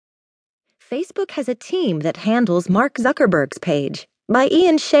Facebook has a team that handles Mark Zuckerberg's page. By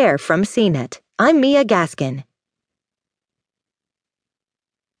Sherr from CNET. I'm Mia Gaskin.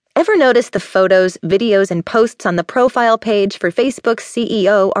 Ever notice the photos, videos, and posts on the profile page for Facebook's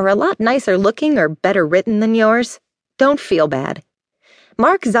CEO are a lot nicer looking or better written than yours? Don't feel bad.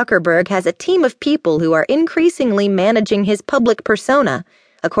 Mark Zuckerberg has a team of people who are increasingly managing his public persona,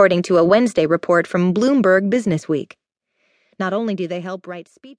 according to a Wednesday report from Bloomberg Businessweek. Not only do they help write speeches,